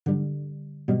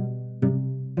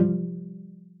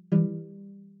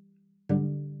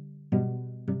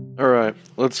right,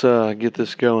 let's get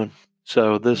this going.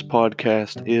 So this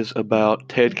podcast is about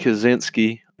Ted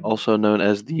Kaczynski, also known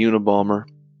as the Unabomber,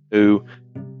 who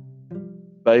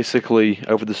basically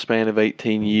over the span of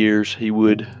 18 years he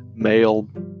would mail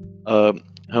uh,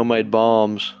 homemade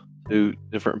bombs to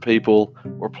different people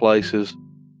or places.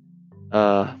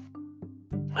 Uh,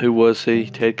 who was he?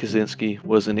 Ted Kaczynski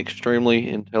was an extremely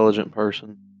intelligent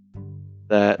person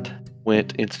that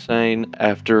went insane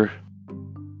after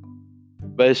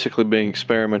basically being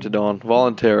experimented on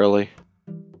voluntarily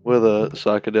with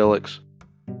psychedelics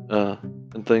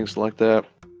and things like that.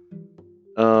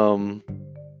 Um,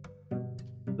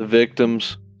 the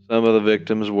victims, some of the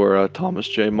victims were Thomas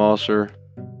J. Moser,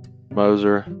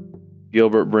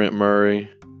 Gilbert Brent Murray,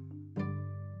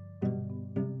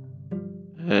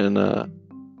 and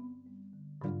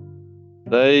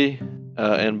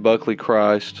and Buckley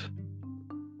Christ,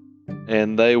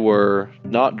 and they were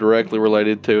not directly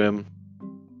related to him,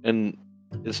 and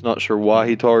it's not sure why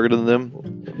he targeted them,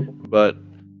 but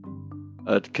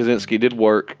Kaczynski did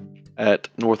work at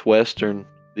Northwestern,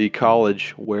 the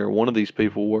college where one of these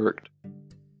people worked,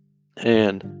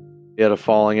 and he had a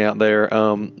falling out there.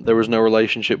 There was no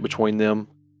relationship between them.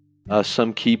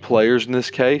 Some key players in this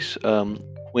case,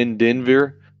 Quinn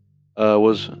Denver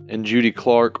and Judy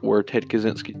Clark were Ted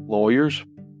Kaczynski's lawyers,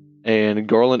 and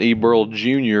Garland E. Burrell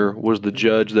Jr. was the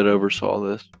judge that oversaw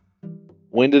this.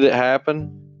 When did it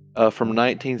happen? From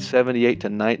 1978 to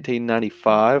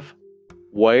 1995.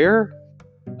 Where?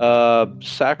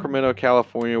 Sacramento,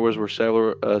 California was where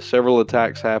several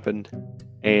attacks happened,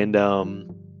 and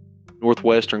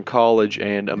Northwestern College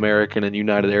and American and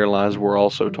United Airlines were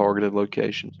also targeted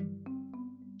locations.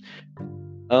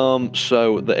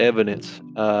 So the evidence.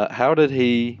 How did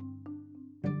he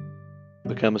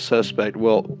become a suspect?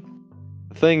 Well,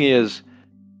 the thing is,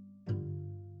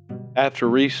 after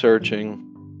researching,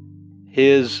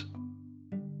 the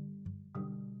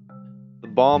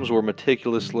bombs were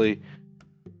meticulously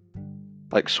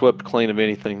swept clean of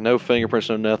anything. No fingerprints,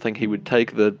 no nothing. He would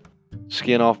take the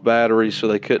skin off batteries so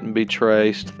they couldn't be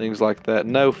traced, things like that.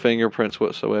 No fingerprints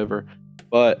whatsoever.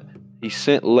 But he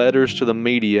sent letters to the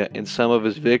media and some of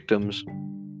his victims,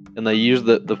 and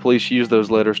the police used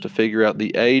those letters to figure out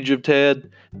the age of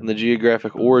Ted and the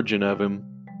geographic origin of him,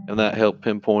 and that helped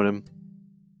pinpoint him.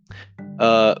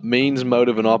 Means,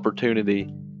 motive, and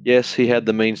opportunity. Yes, he had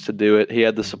the means to do it. He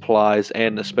had the supplies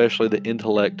and especially the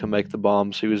intellect to make the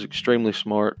bombs. He was extremely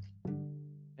smart.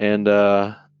 And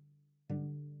did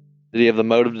he have the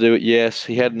motive to do it? Yes.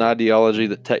 He had an ideology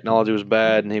that technology was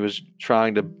bad and he was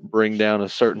trying to bring down a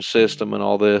certain system and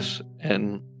all this.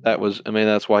 And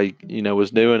that's why he,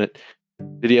 was doing it.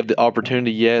 Did he have the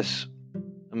opportunity? Yes.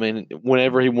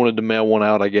 Whenever he wanted to mail one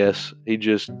out, I guess, he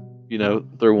just,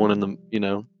 threw one in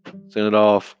the, sent it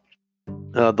off.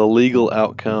 The legal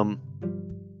outcome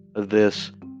of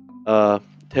this,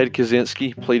 Ted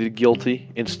Kaczynski pleaded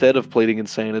guilty instead of pleading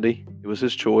insanity. It was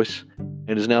his choice,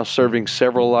 and is now serving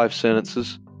several life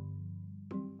sentences.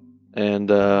 And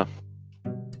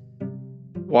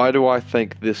why do I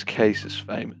think this case is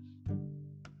famous?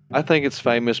 I think it's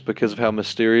famous because of how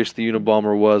mysterious the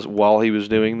Unabomber was while he was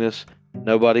doing this.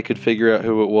 Nobody could figure out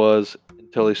who it was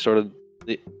until he started.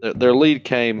 Their lead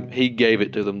came, he gave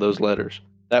it to them, those letters.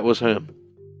 That was him.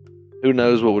 Who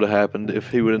knows what would have happened if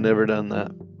he would have never done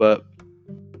that. But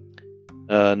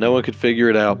no one could figure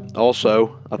it out.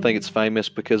 Also, I think it's famous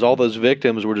because all those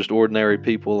victims were just ordinary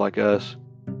people like us.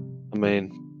 I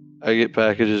get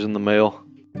packages in the mail.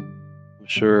 I'm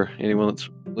sure anyone that's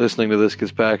listening to this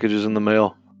gets packages in the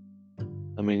mail.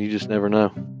 You just never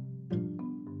know.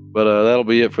 But that'll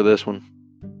be it for this one.